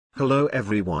Hello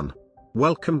everyone.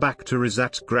 Welcome back to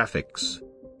rizatgraphics.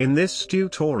 In this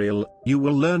tutorial, you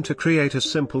will learn to create a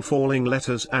simple falling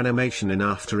letters animation in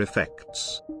After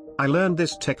Effects. I learned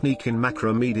this technique in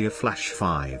Macromedia Flash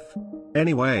 5.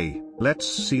 Anyway, let's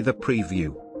see the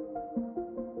preview.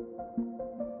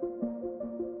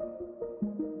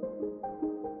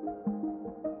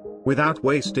 Without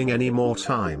wasting any more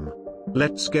time,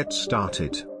 let's get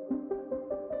started.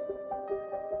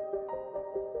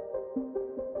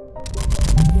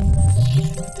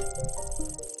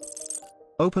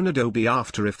 Open Adobe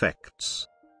After Effects.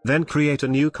 Then create a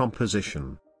new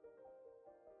composition.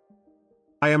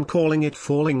 I am calling it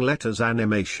Falling Letters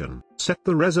Animation. Set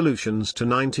the resolutions to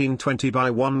 1920 by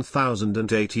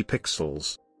 1080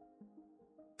 pixels.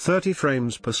 30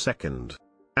 frames per second.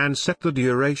 And set the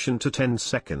duration to 10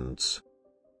 seconds.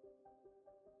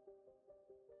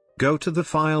 Go to the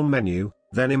File menu,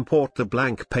 then import the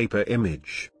blank paper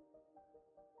image.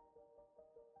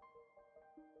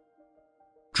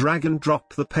 Drag and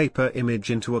drop the paper image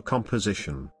into a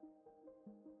composition.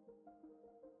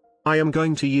 I am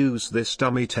going to use this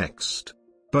dummy text,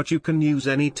 but you can use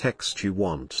any text you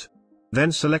want.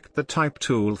 Then select the Type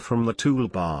tool from the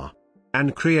toolbar,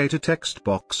 and create a text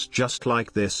box just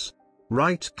like this.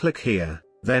 Right-click here,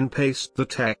 then paste the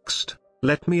text.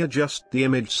 Let me adjust the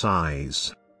image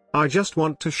size. I just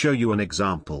want to show you an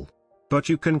example, but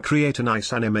you can create a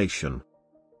nice animation.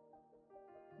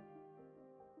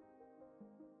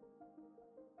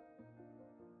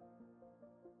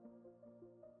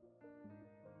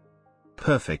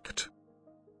 Perfect.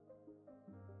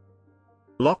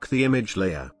 Lock the image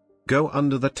layer. Go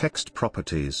under the text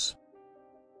properties.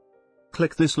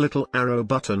 Click this little arrow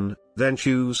button, then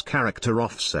choose Character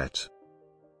Offset.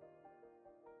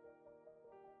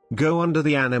 Go under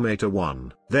the Animator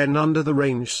 1, then under the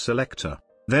Range selector,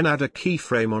 then add a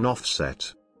keyframe on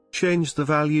Offset. Change the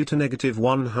value to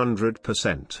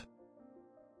 -100%.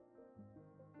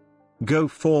 Go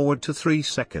forward to 3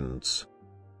 seconds.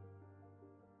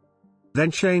 Then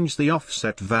change the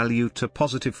offset value to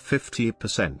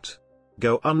 +50%.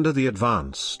 Go under the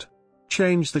Advanced.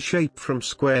 Change the shape from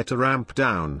square to ramp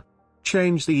down.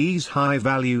 Change the ease high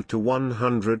value to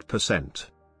 100%.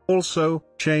 Also,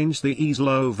 change the ease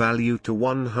low value to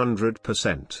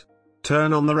 100%.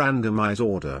 Turn on the randomize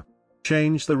order.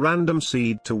 Change the random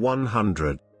seed to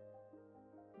 100.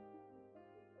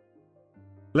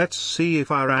 Let's see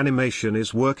if our animation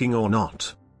is working or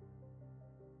not.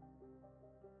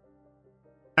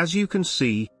 As you can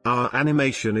see, our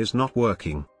animation is not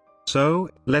working. So,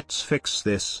 let's fix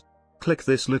this. Click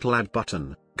this little add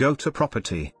button, go to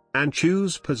Property, and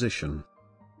choose Position.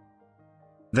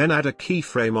 Then add a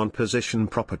keyframe on Position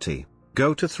property,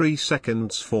 go to 3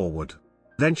 seconds forward.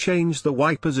 Then change the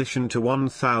Y position to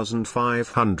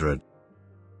 1500.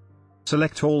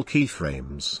 Select all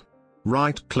keyframes.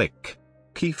 Right-click,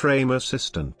 Keyframe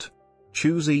Assistant.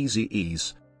 Choose Easy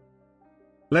Ease.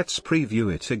 Let's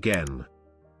preview it again.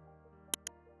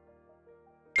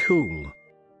 Cool.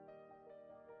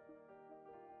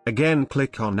 Again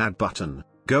click on Add button,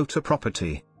 go to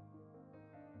Property.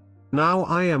 Now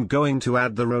I am going to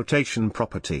add the rotation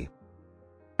property.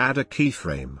 Add a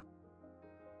keyframe.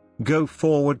 Go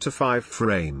forward to 5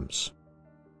 frames.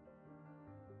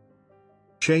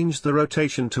 Change the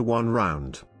rotation to 1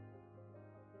 round.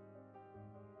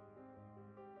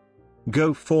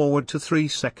 Go forward to 3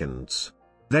 seconds.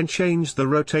 Then change the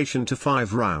rotation to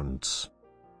 5 rounds.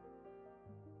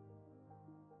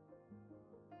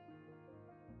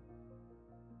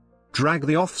 Drag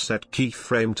the offset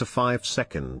keyframe to 5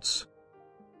 seconds.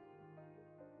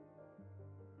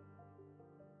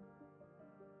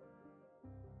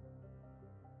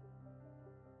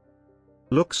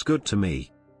 Looks good to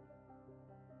me.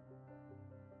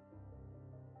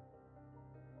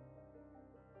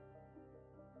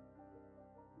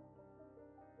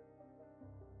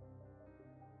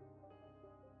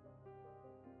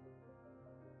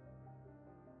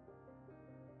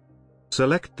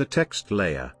 Select the text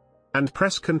layer. And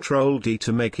press Ctrl D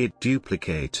to make it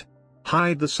duplicate.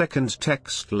 Hide the second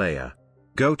text layer.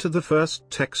 Go to the first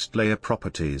text layer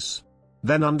properties.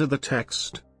 Then under the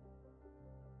text.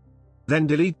 Then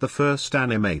delete the first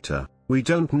animator, we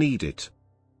don't need it.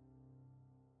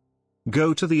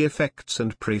 Go to the Effects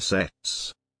and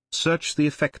Presets. Search the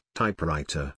effect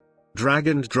typewriter. Drag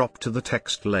and drop to the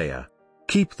text layer.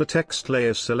 Keep the text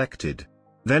layer selected.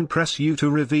 Then press U to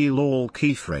reveal all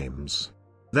keyframes.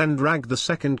 Then drag the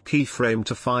second keyframe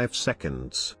to 5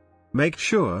 seconds. Make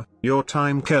sure your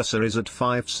time cursor is at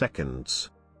 5 seconds.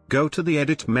 Go to the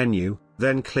Edit menu,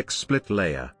 then click Split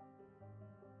Layer.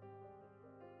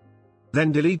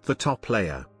 Then delete the top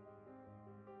layer.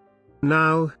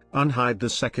 Now, unhide the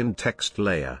second text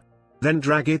layer. Then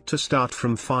drag it to start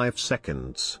from 5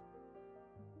 seconds.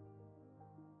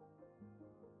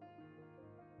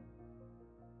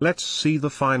 Let's see the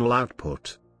final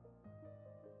output.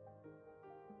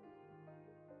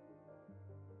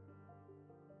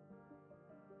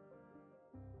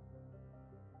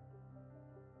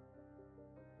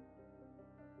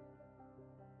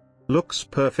 Looks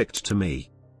perfect to me.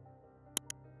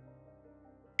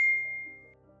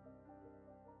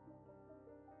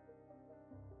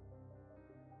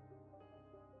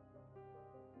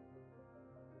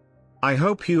 I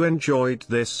hope you enjoyed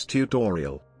this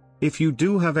tutorial. If you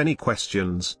do have any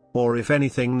questions, or if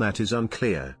anything that is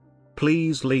unclear,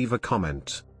 please leave a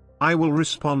comment. I will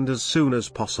respond as soon as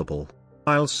possible.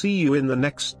 I'll see you in the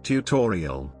next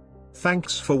tutorial.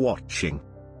 Thanks for watching.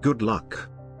 Good luck.